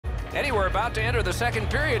Eddie, we're about to enter the second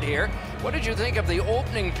period here. What did you think of the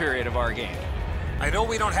opening period of our game? I know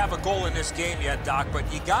we don't have a goal in this game yet, Doc, but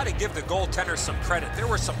you got to give the goaltender some credit. There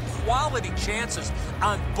were some quality chances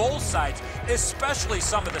on both sides, especially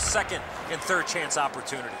some of the second and third chance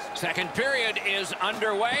opportunities. Second period is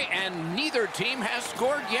underway, and neither team has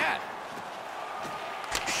scored yet.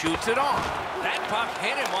 Shoots it on. That puck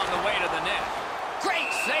hit him on the way to the net.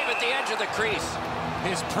 Great save at the edge of the crease.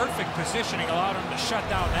 His perfect positioning allowed him to shut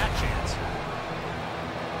down that chance.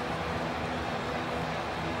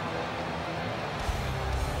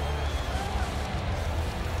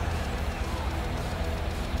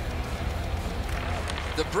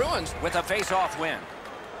 The Bruins with a face-off win.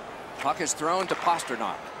 Puck is thrown to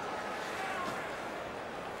Pastrnak.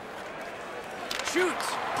 Shoots.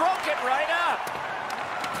 Broke it right up.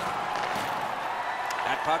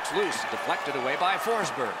 That puck's loose. Deflected away by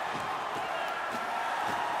Forsberg.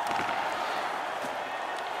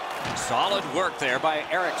 Solid work there by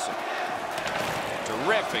Eriksson.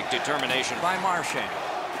 Terrific determination by Marchand.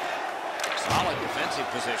 Solid defensive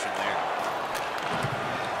position there.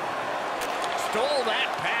 Stole that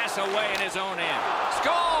pass away in his own end.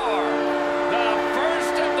 Score! The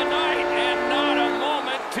first of the night, and not a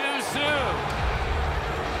moment too soon.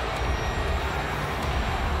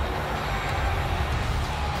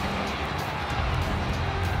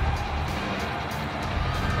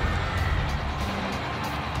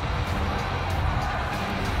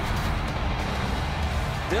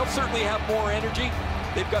 They'll certainly have more energy.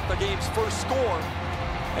 They've got the game's first score,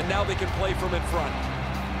 and now they can play from in front.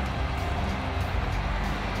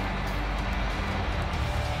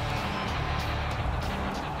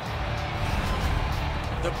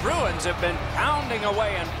 The Bruins have been pounding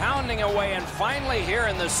away, and finally here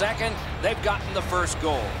in the second, they've gotten the first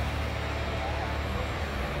goal.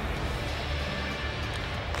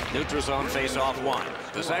 Neutral zone face-off one.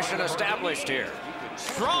 Possession established here.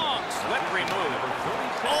 Strong slippery move.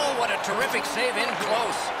 Oh, what a terrific save in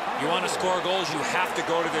close. You want to score goals, you have to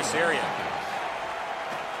go to this area.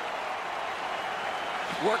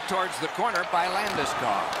 Work towards the corner by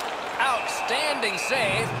Landeskog. Outstanding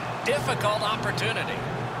save. Difficult opportunity.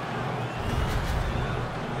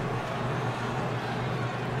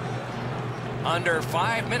 Under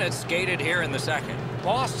 5 minutes skated here in the second.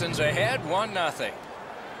 Boston's ahead 1-0.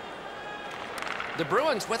 The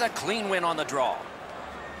Bruins with a clean win on the draw.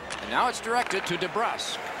 And now it's directed to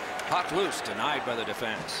DeBrusk. Puck loose, denied by the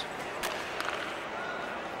defense.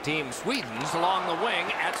 Team Sweden's along the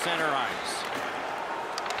wing at center ice.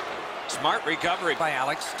 Smart recovery by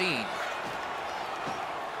Alex Steen.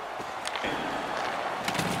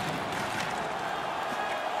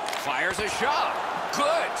 Fires a shot.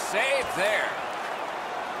 Good save there.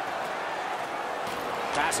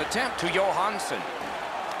 Pass attempt to Johansson.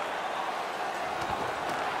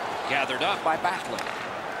 Gathered up by Backlund.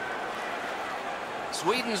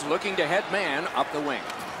 Sweden's looking to head man up the wing.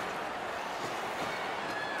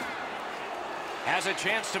 Has a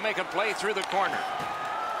chance to make a play through the corner.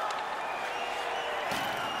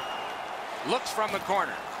 Looks from the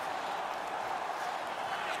corner.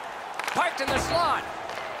 Parked in the slot.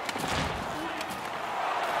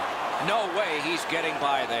 No way he's getting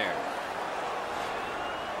by there.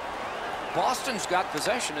 Boston's got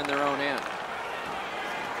possession in their own end.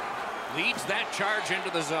 Leads that charge into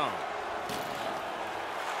the zone.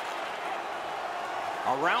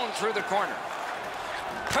 Around through the corner.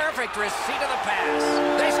 Perfect receipt of the pass.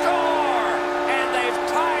 They score! And they've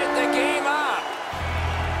tied the game up.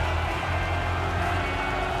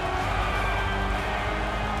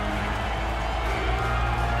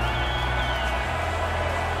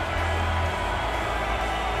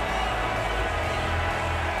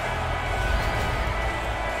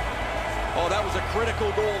 Oh, that was a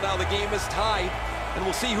critical goal. Now the game is tied, and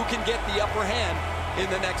we'll see who can get the upper hand in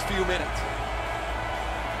the next few minutes.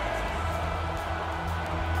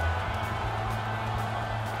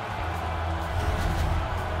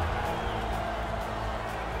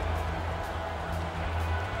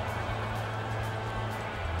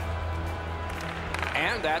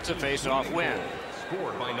 And that's a face-off win.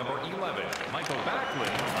 Scored by number 11, Michael Backlund.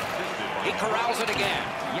 He corrals it again.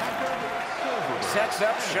 Sets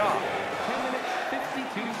up Shaw. 10 minutes,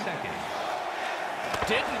 52 seconds.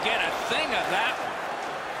 Didn't get a thing of that.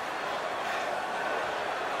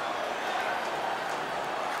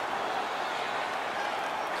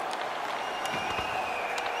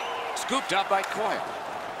 Scooped up by Coyle.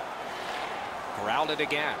 Corralled it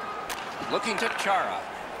again. Looking to Chara.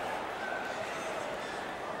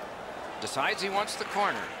 Decides he wants the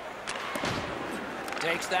corner.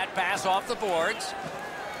 Takes that pass off the boards.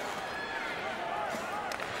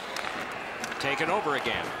 Taken over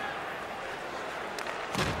again.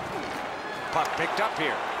 Puck picked up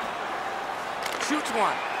here. Shoots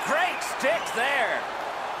one. Great stick there.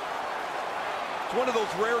 It's one of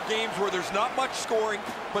those rare games where there's not much scoring,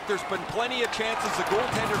 but there's been plenty of chances. The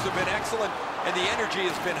goaltenders have been excellent, and the energy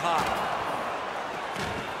has been high.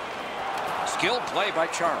 Skilled play by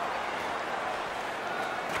Chara.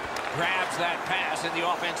 Grabs that pass in the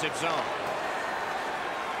offensive zone.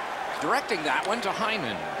 Directing that one to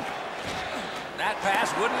Hyman. That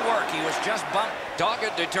pass wouldn't work. He was just bumped.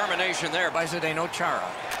 Dogged determination there by Zdeno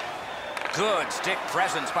Chara. Good stick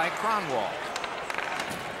presence by Kronwall.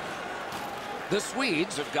 The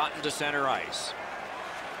Swedes have gotten to center ice.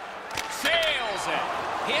 Sails it.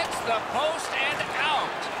 Hits the post and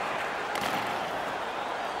out.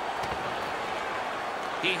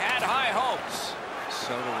 He had high hopes.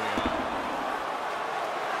 So do we all.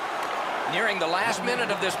 Nearing the last minute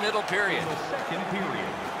of this middle period. The second period.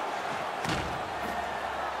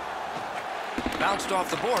 Bounced off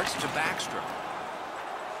the boards to Backstrom.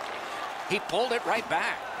 He pulled it right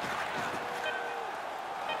back.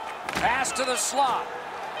 Pass to the slot.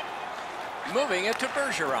 Moving it to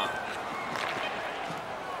Bergeron.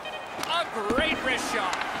 A great wrist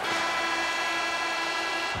shot.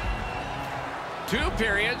 2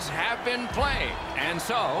 periods have been played. And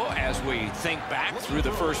so, as we think back through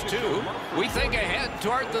the first 2, we think ahead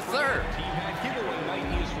toward the third. Team hat giveaway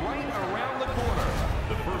night is right around the corner.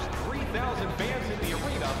 The first 3,000 fans in the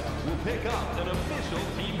arena will pick up an official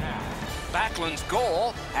team hat. Backlund's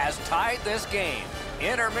goal has tied this game.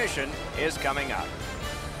 Intermission is coming up.